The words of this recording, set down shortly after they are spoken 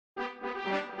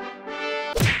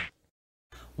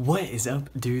What is up,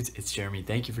 dudes? It's Jeremy.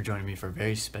 Thank you for joining me for a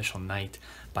very special night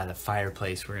by the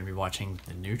fireplace. We're going to be watching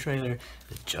the new trailer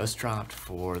that just dropped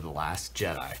for The Last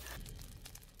Jedi.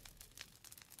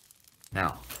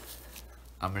 Now,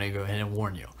 I'm going to go ahead and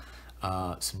warn you.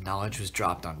 Some knowledge was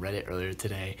dropped on Reddit earlier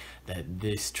today that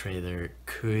this trailer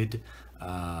could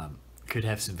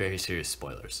have some very serious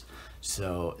spoilers.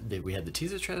 So we had the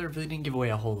teaser trailer, really didn't give away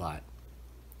a whole lot.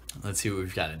 Let's see what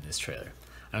we've got in this trailer.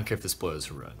 I don't care if the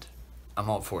spoilers are ruined. I'm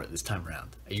all for it this time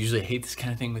around. I usually hate this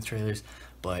kind of thing with trailers,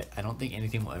 but I don't think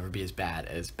anything will ever be as bad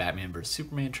as Batman vs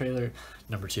Superman trailer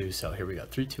number 2. So here we go.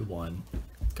 3, 2, 1,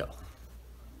 go.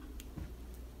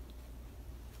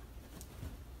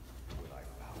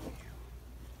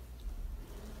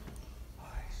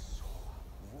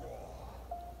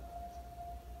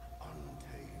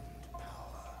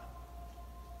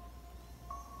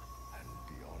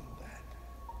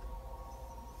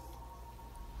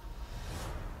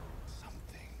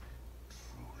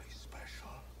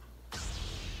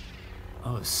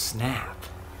 Oh, snap.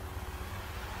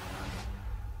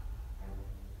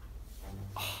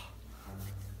 Oh.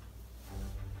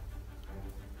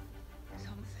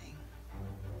 Something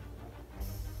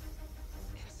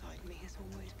inside me has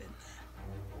always been there.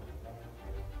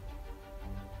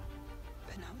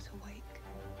 But now it's awake.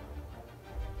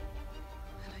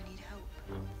 And I need help.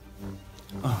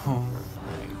 Oh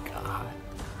my god.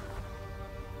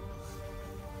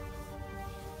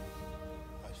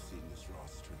 I've seen this raw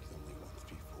strength only once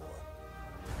before.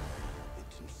 It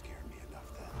didn't scare me enough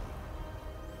then.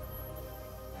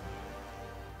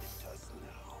 It does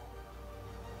now.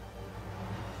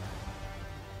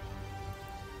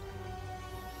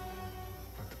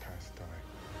 Let the past die.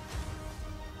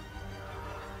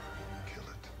 Kill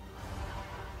it.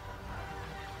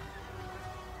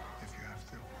 If you have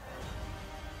to.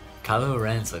 Kylo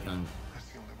Ren's looking That's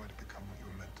the only way to become what you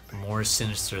were meant to be. more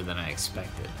sinister than I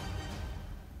expected.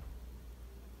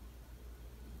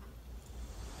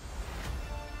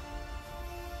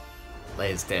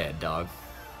 Leia's dead, dog.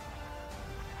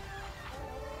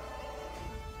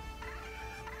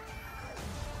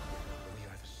 We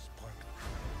are the spark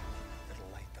that'll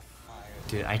light the fire.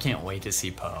 Dude, I can't wait to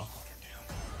see Poe.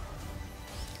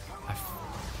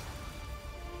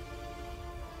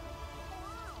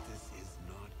 This is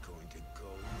not going to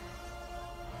go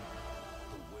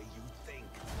the way you think.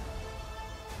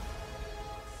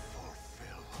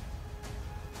 Fulfill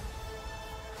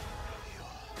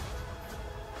your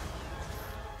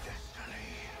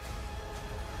destiny.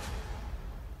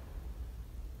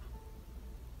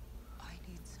 I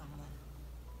need someone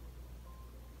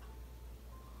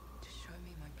to show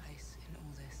me my place in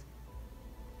all this.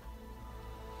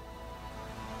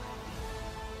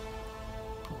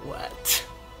 What?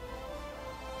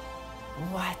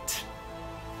 What?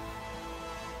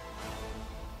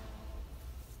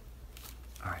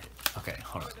 Alright, okay,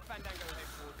 hold on.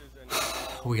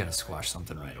 We gotta squash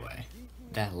something right away.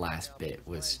 That last bit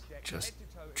was just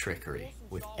trickery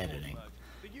with editing.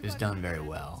 It was done very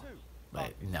well,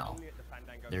 but no.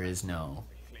 There is no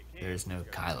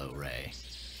Kylo Ray.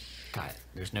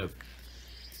 There's no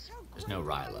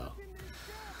Rilo.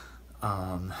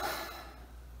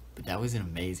 But that was an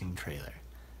amazing trailer,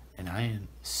 and I am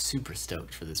super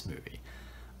stoked for this movie.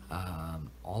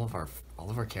 All of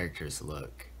our characters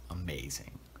look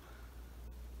amazing.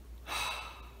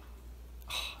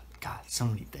 Oh, God, so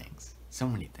many things, so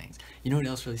many things. You know what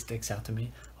else really sticks out to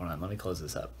me? Hold on, let me close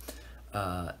this up.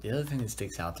 The other thing that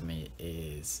sticks out to me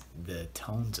is the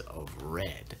tones of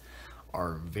red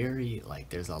are very, like,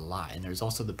 there's a lot, and there's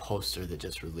also the poster that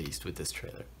just released with this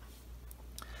trailer,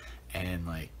 and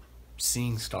like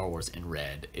seeing Star Wars in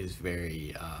red is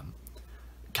very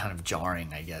kind of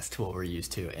jarring, I guess, to what we're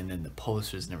used to. And then the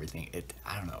posters and everything,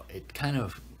 I don't know, it kind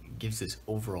of gives this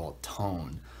overall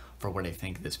tone for what I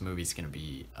think this movie's gonna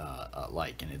be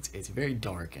like. And it's very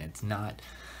dark, and it's not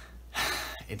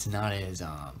as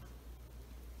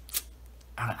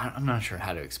I'm not sure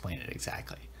how to explain it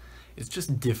exactly. It's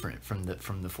just different from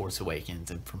the Force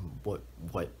Awakens and from what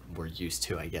we're used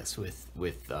to, I guess, with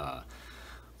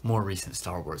more recent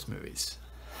Star Wars movies.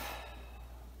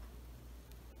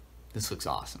 This looks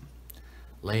awesome.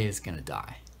 Leia's gonna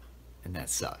die, and that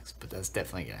sucks, but that's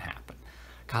definitely gonna happen.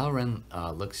 Kylo Ren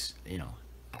looks, you know,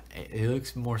 it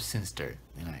looks more sinister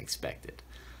than I expected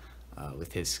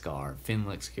with his scar. Finn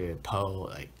looks good. Poe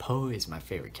is my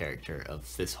favorite character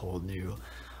of this whole new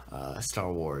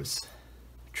Star Wars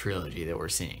trilogy that we're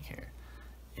seeing here,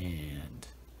 and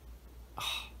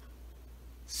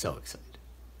so excited.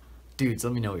 Dudes,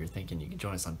 let me know what you're thinking. You can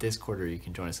join us on Discord, or you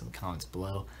can join us in the comments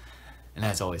below. And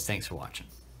as always, thanks for watching.